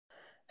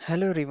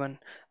Hello everyone,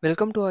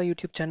 welcome to our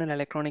YouTube channel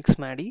Electronics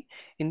Maddie.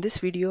 In this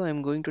video, I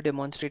am going to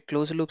demonstrate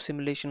closed loop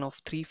simulation of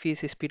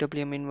three-phase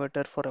SPWM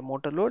inverter for a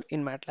motor load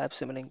in MATLAB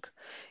SIMULINK.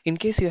 In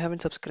case you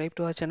haven't subscribed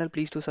to our channel,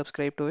 please do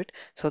subscribe to it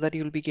so that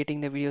you will be getting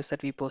the videos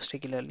that we post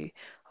regularly.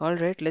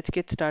 Alright, let's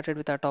get started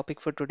with our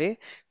topic for today.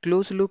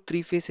 Closed loop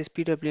three-phase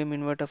SPWM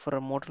inverter for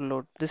a motor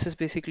load. This is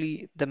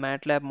basically the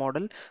MATLAB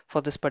model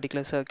for this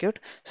particular circuit.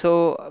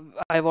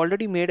 I've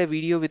already made a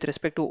video with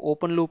respect to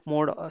open loop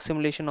mode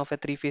simulation of a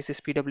three-phase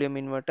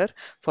SPWM inverter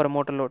for a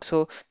motor load.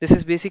 So this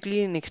is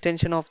basically an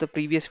extension of the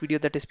previous video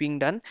that is being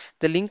done.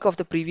 The link of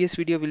the previous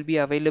video will be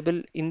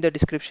available in the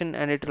description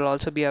and it will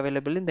also be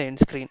available in the end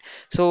screen.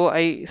 So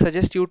I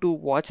suggest you to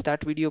watch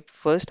that video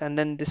first, and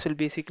then this will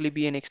basically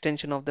be an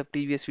extension of the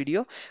previous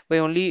video by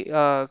only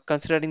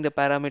considering the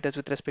parameters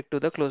with respect to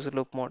the closed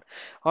loop mode.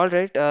 All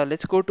right,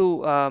 let's go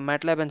to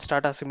MATLAB and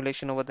start our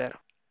simulation over there.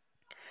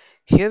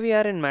 Here we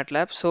are in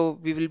MATLAB, so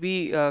we will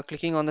be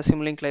clicking on the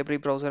Simulink library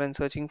browser and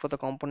searching for the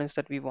components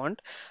that we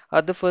want.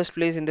 At the first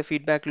place in the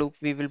feedback loop,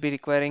 we will be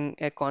requiring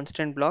a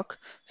constant block,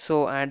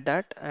 so add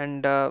that,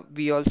 and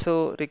we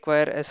also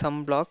require a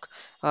sum block,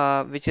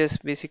 which is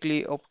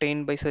basically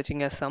obtained by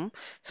searching as sum.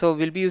 So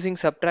we'll be using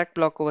subtract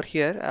block over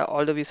here,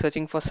 although we're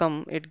searching for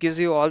sum, it gives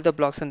you all the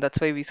blocks, and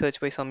that's why we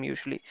search by sum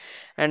usually.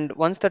 And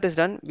once that is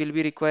done, we'll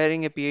be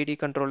requiring a PID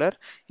controller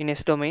in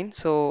S domain,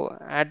 so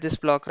add this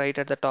block right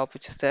at the top,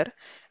 which is there.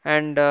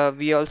 And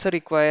we also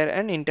require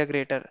an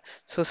integrator,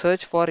 so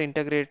search for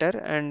integrator,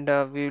 and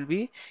we will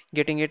be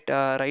getting it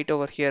right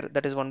over here,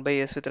 that is 1 by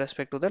s with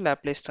respect to the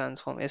Laplace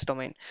transform S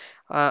domain.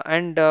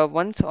 And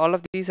once all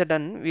of these are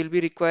done, we'll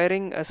be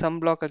requiring a sum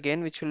block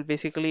again, which will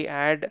basically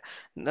add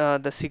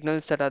the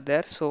signals that are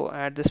there, so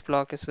add this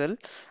block as well.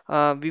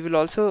 We will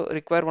also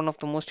require one of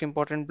the most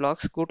important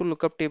blocks. Go to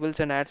lookup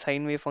tables and add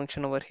sine wave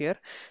function over here.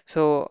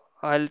 So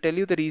I'll tell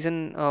you the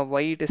reason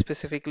why it is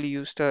specifically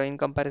used in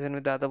comparison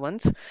with the other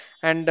ones.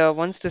 And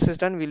once this is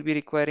done, we'll be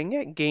requiring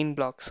a gain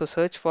block. So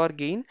search for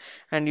gain,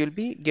 and you'll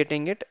be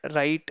getting it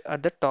right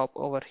at the top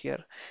over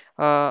here.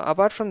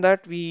 Apart from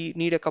that, we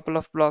need a couple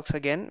of blocks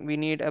again. We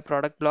need a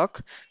product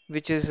block,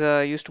 which is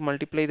used to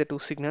multiply the two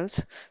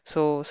signals.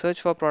 So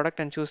search for product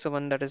and choose the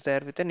one that is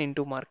there with an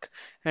into mark.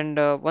 And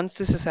once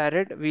this is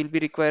added, we'll be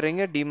requiring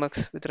a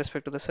demux with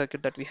respect to the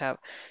circuit that we have.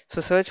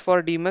 So search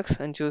for demux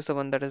and choose the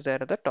one that is there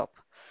at the top.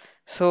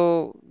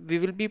 So we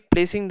will be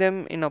placing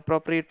them in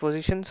appropriate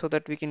position so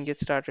that we can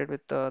get started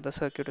with the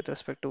circuit with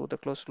respect to the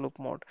closed loop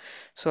mode.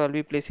 So I'll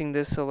be placing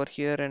this over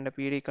here, and a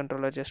PD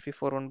controller just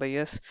before 1 by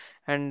s,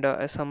 and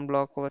a sum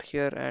block over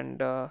here, and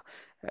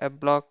a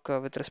block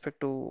with respect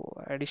to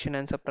addition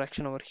and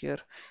subtraction over here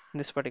in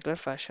this particular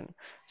fashion.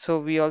 So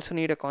we also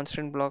need a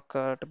constant block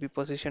to be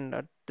positioned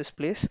at this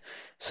place.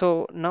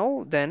 So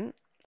now then,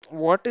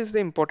 what is the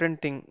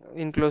important thing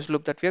in closed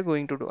loop that we are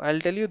going to do? I'll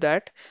tell you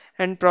that,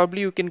 and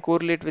probably you can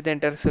correlate with the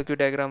entire circuit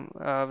diagram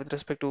with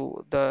respect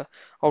to the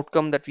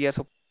outcome that we are.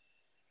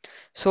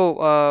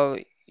 So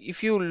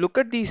if you look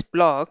at these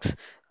blocks,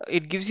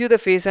 it gives you the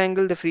phase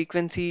angle, the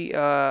frequency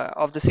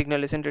of the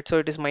signal, isn't it? So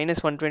it is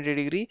minus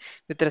 120 degree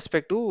with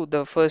respect to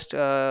the first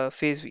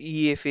phase,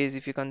 EA phase,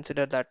 if you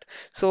consider that.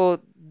 So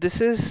this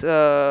is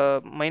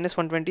minus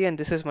 120 and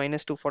this is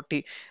minus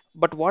 240.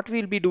 But what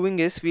we'll be doing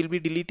is we'll be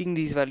deleting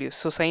these values.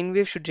 So sine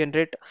wave should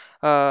generate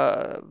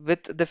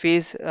with the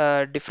phase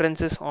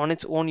differences on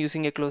its own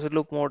using a closed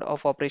loop mode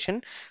of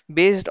operation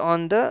based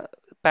on the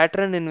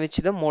pattern in which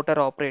the motor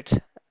operates.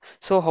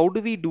 So how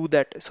do we do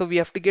that? So we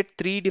have to get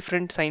three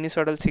different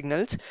sinusoidal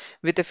signals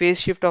with a phase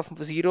shift of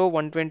 0,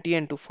 120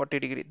 and 240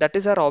 degree. That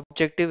is our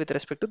objective with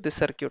respect to this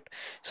circuit.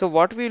 So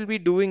what we will be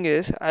doing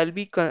is I'll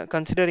be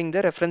considering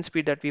the reference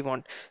speed that we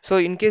want. So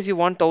in case you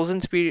want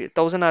 1000 speed,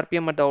 1000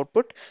 RPM at the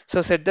output,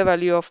 so set the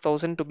value of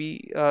 1000 to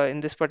be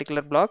in this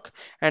particular block,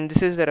 and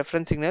this is the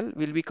reference signal.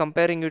 We'll be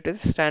comparing it with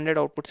the standard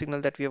output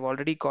signal that we have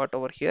already got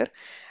over here,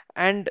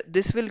 and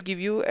this will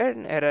give you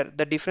an error,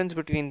 the difference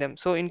between them.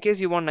 So in case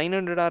you want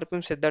 900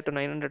 rpm, set that to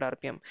 900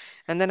 rpm,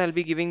 and then I'll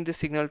be giving this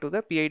signal to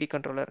the PID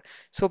controller.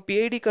 So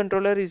PID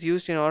controller is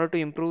used in order to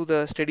improve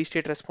the steady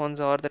state response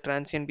or the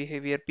transient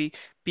behavior,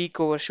 peak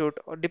overshoot,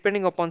 or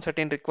depending upon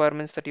certain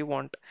requirements that you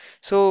want.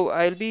 So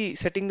I'll be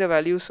setting the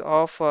values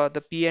of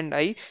the P and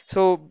I.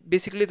 So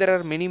basically there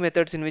are many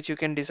methods in which you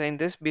can design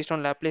this based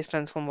on Laplace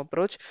transform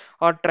approach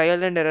or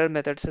trial and error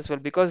methods as well,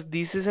 because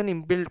this is an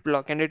inbuilt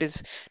block and it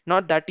is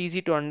not that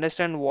easy to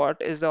understand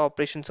what is the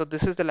operation. So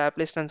this is the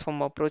Laplace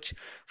transform approach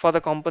for the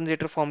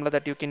compensator formula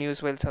that you can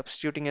use while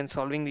substituting and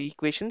solving the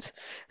equations.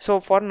 So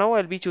for now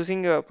I'll be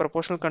choosing a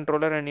proportional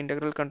controller and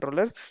integral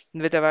controller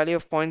with a value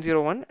of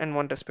 0.01 and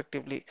 1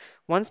 respectively.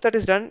 Once that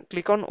is done,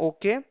 click on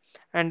OK,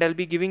 and I'll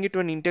be giving it to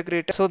an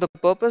integrator. So the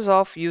purpose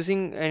of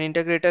using an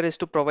integrator is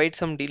to provide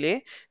some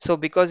delay. So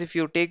because if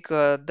you take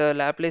the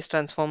Laplace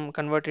transform,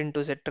 convert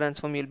into Z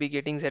transform, you'll be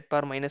getting Z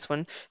power minus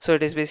 1. So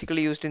it is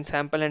basically used in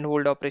sample and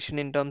hold operation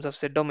in terms of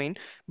Z domain,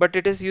 but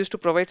it is used to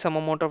provide some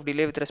amount of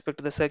delay with respect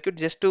to the circuit,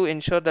 just to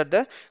ensure that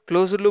the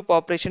closed loop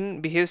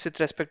operation behaves with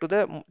respect to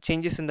the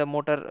changes in the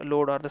motor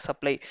load or the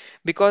supply,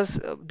 because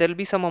there will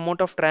be some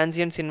amount of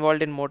transients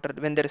involved in motor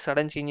when there is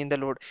sudden change in the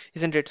load,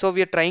 isn't it? So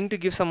we are trying to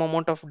give some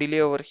amount of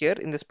delay over here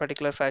in this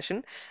particular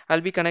fashion.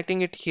 I'll be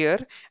connecting it here,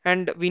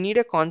 and we need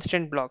a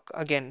constant block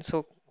again.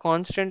 So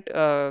constant,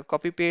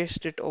 copy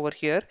paste it over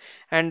here,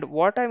 and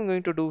what I'm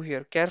going to do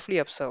here, carefully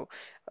observe,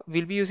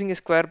 we'll be using a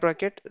square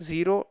bracket,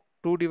 0,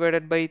 2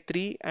 divided by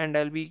 3, and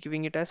I'll be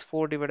giving it as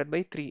 4 divided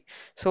by 3.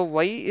 So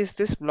why is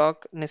this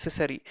block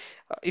necessary?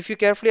 If you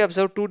carefully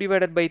observe, 2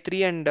 divided by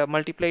 3 and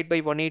multiplied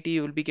by 180,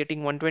 you will be getting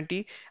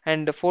 120,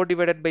 and 4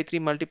 divided by 3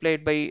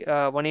 multiplied by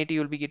 180,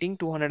 you will be getting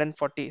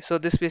 240. So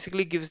this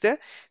basically gives the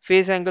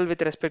phase angle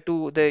with respect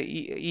to the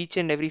each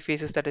and every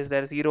phases that is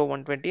there, 0,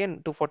 120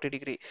 and 240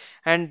 degree,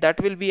 and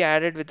that will be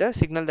added with the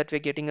signal that we're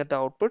getting at the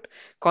output.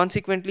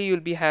 Consequently,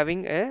 you'll be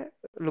having a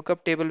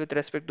lookup table with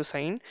respect to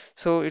sine.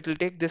 So it will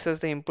take this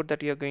as the input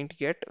that you are going to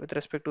get with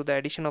respect to the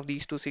addition of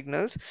these two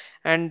signals,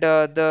 and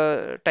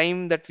the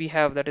time that we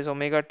have, that is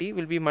omega t,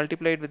 will be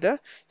multiplied with the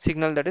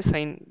signal that is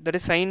sine, that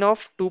is sine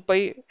of 2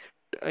 pi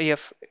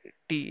f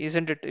t,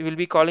 isn't it? We will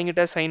be calling it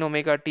as sine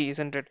omega t,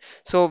 isn't it?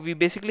 So we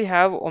basically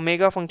have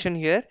omega function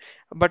here,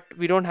 but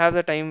we don't have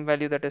the time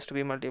value that is to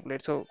be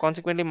multiplied. So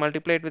consequently,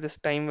 multiply it with this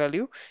time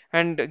value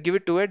and give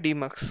it to a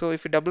demux. So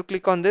if you double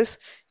click on this,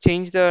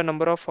 change the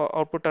number of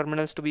output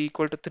terminals to be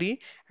equal to 3,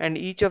 and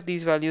each of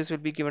these values will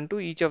be given to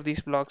each of these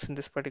blocks in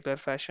this particular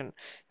fashion.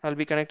 I'll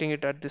be connecting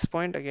it at this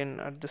point, again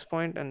at this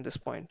point, and this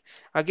point.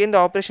 Again, the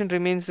operation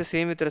remains the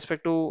same with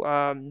respect to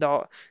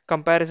the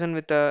comparison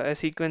with a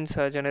sequence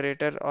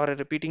generator, or a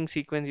repeating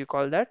sequence you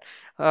call that,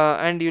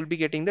 and you'll be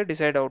getting the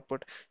desired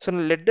output. So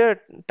let the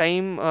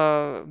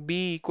time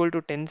be equal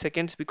to 10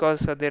 seconds,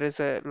 because there is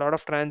a lot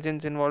of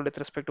transients involved with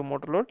respect to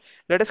motor load.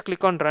 Let us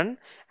click on run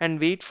and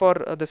wait for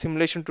the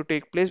simulation to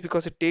take place,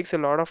 because it takes a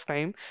lot of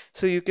time.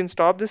 So you can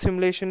stop the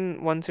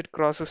simulation once it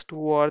crosses 2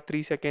 or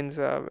 3 seconds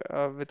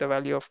with a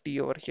value of t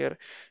over here.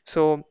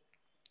 So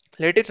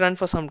let it run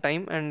for some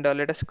time, and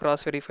let us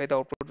cross verify the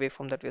output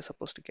waveform that we are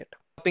supposed to get.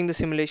 Stopping the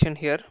simulation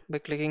here by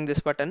clicking this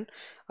button,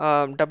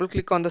 double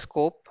click on the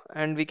scope,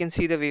 and we can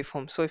see the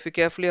waveform. So if you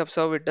carefully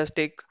observe, it does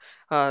take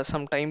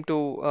some time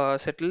to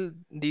settle.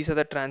 These are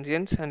the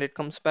transients, and it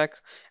comes back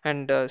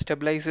and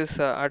stabilizes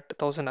at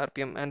 1000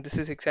 rpm, and this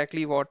is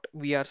exactly what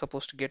we are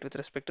supposed to get with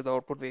respect to the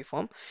output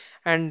waveform,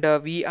 and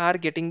we are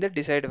getting the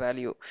desired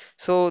value.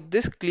 So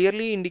this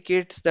clearly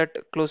indicates that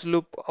closed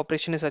loop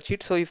operation is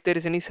achieved. So if there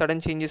is any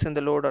sudden changes in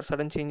the load or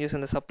sudden changes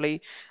in the supply,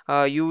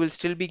 you will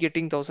still be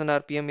getting 1000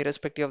 rpm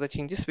irrespective of the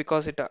changes,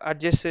 because it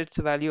adjusts its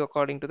value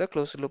according to the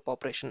closed loop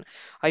operation.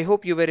 I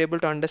hope you were able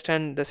to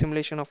understand the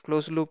simulation of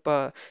closed loop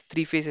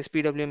three-phase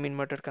SPWM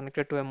inverter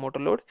connected to a motor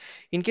load.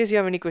 In case you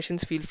have any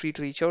questions, feel free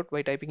to reach out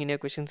by typing in your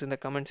questions in the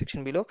comment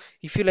section below.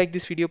 If you like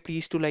this video,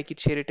 please do like it,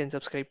 share it, and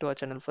subscribe to our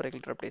channel for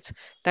regular updates.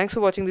 Thanks for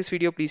watching this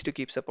video. Please do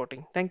keep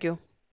supporting. Thank you.